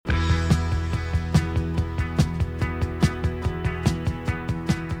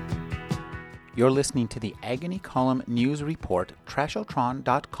You're listening to the Agony Column News Report,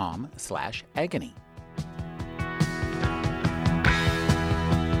 trashotron.com/agony.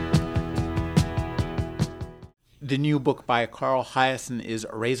 The new book by Carl Hiaasen is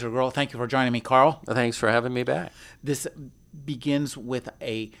Razor Girl. Thank you for joining me, Carl. Thanks for having me back. This begins with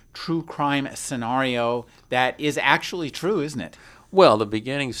a true crime scenario that is actually true, isn't it? Well, the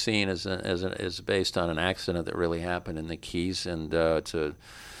beginning scene is based on an accident that really happened in the Keys, and it's a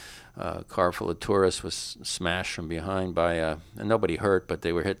car full of tourists was smashed from behind by and nobody hurt, but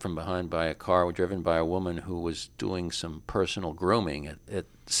they were hit from behind by a car driven by a woman who was doing some personal grooming at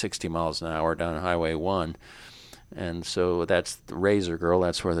 60 miles an hour down Highway 1. And so that's the Razor Girl.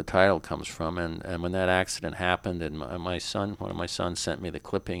 That's where the title comes from. And when that accident happened, and one of my sons sent me the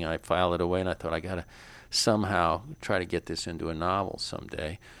clipping, I filed it away, and I thought I got to somehow try to get this into a novel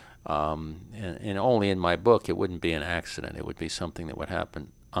someday. And only in my book, it wouldn't be an accident. It would be something that would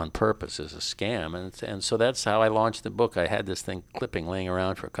happen on purpose as a scam. And so that's how I launched the book. I had this clipping laying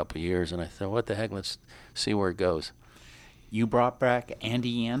around for a couple of years, and I thought, what the heck, let's see where it goes. You brought back Andy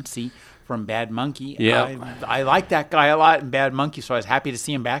Yancey from Bad Monkey. Yeah. I like that guy a lot in Bad Monkey, so I was happy to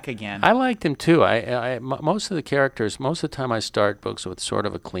see him back again. I liked him too. Most of the characters, most of the time I start books with sort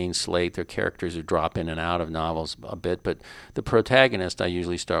of a clean slate. They're characters who drop in and out of novels a bit, but the protagonist I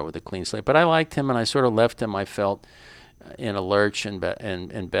usually start with a clean slate. But I liked him, and I sort of left him, I felt, in a lurch in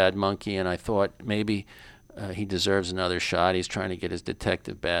Bad Monkey, and I thought maybe he deserves another shot. He's trying to get his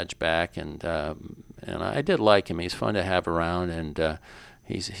detective badge back, and I did like him. He's fun to have around, and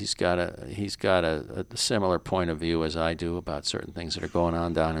he's got a similar point of view as I do about certain things that are going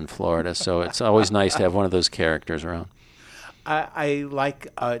on down in Florida. So it's always nice to have one of those characters around. I like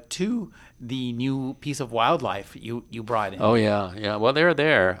too the new piece of wildlife you brought in. Oh yeah. Well, they're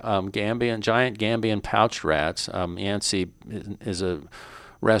there. Giant Gambian pouched rats. Yancey is a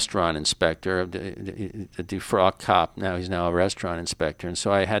restaurant inspector, a defrock cop. He's now a restaurant inspector, and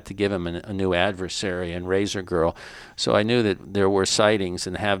so I had to give him a new adversary in Razor Girl. So I knew that there were sightings,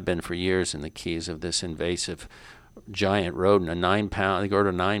 and have been for years in the Keys, of this invasive giant rodent, they go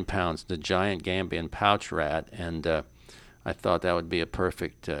to 9 pounds, the giant Gambian pouch rat, and I thought that would be a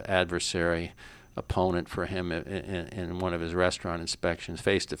perfect adversary opponent for him in one of his restaurant inspections,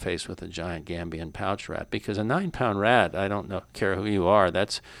 face to face with a giant Gambian pouch rat. Because a 9-pound rat, I don't care who you are,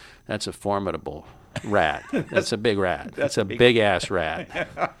 that's a formidable rat. That's a big rat. That's a big ass rat.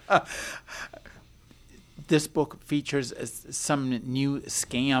 This book features some new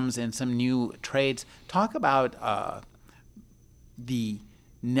scams and some new trades. Talk about the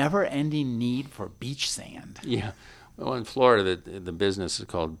never-ending need for beach sand. Yeah. Well, in Florida, the business is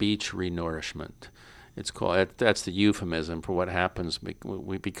called beach renourishment. That's the euphemism for what happens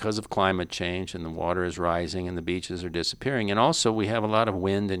because of climate change, and the water is rising and the beaches are disappearing. And also we have a lot of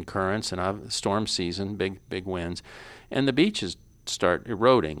wind and currents, and storm season, big winds, and the beaches start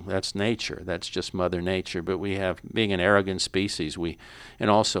eroding. That's nature. That's just Mother Nature. But we have, being an arrogant species, and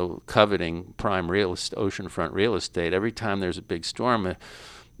also coveting prime oceanfront real estate, every time there's a big storm,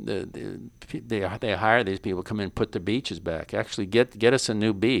 they hire these people to come in and put the beaches back. Actually, get us a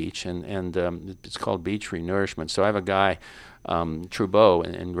new beach, and it's called beach renourishment. So I have a guy, Troubeau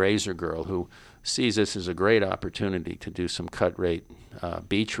in Razor Girl, who sees this as a great opportunity to do some cut-rate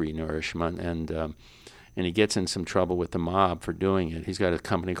beach renourishment, and he gets in some trouble with the mob for doing it. He's got a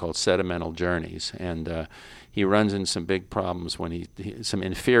company called Sedimental Journeys, and he runs into some big problems when some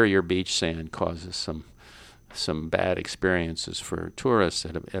inferior beach sand causes some bad experiences for tourists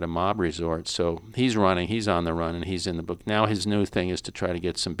at a mob resort. So he's on the run, and he's in the book. Now his new thing is to try to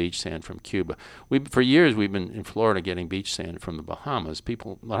get some beach sand from Cuba. For years we've been in Florida getting beach sand from the Bahamas. A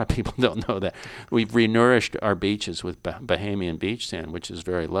lot of people don't know that. We've renourished our beaches with Bahamian beach sand, which is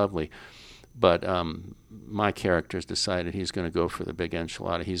very lovely. But my character's decided he's going to go for the big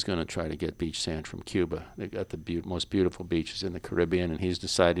enchilada. He's going to try to get beach sand from Cuba. They've got the most beautiful beaches in the Caribbean, and he's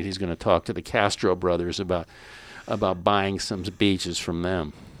decided he's going to talk to the Castro brothers about buying some beaches from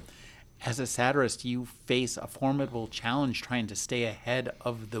them. As a satirist, you face a formidable challenge trying to stay ahead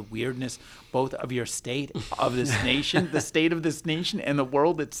of the weirdness, both of your state, of this nation, the state of this nation, and the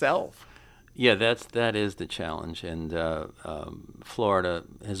world itself. Yeah, that is the challenge, and Florida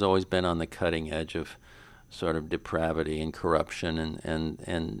has always been on the cutting edge of sort of depravity and corruption,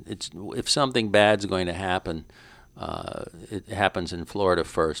 and if something bad's going to happen, it happens in Florida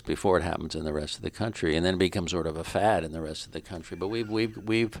first before it happens in the rest of the country, and then it becomes sort of a fad in the rest of the country. But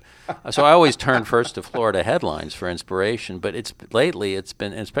we've so I always turn first to Florida headlines for inspiration, but lately it's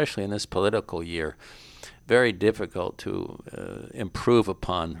been, especially in this political year, very difficult to improve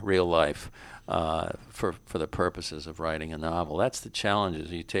upon real life for the purposes of writing a novel. That's the challenge,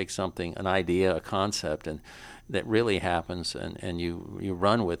 is you take something, an idea, a concept, and that really happens, and you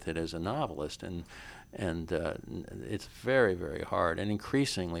run with it as a novelist. And it's very, very hard, and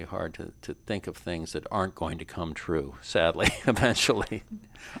increasingly hard to think of things that aren't going to come true, sadly, eventually.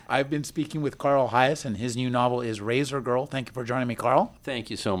 I've been speaking with Carl Hiaasen, and his new novel is Razor Girl. Thank you for joining me, Carl. Thank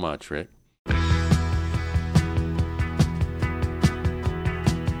you so much, Rick.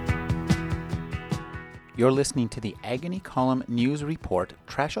 You're listening to the Agony Column News Report,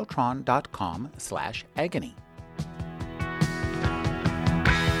 trashotron.com/agony.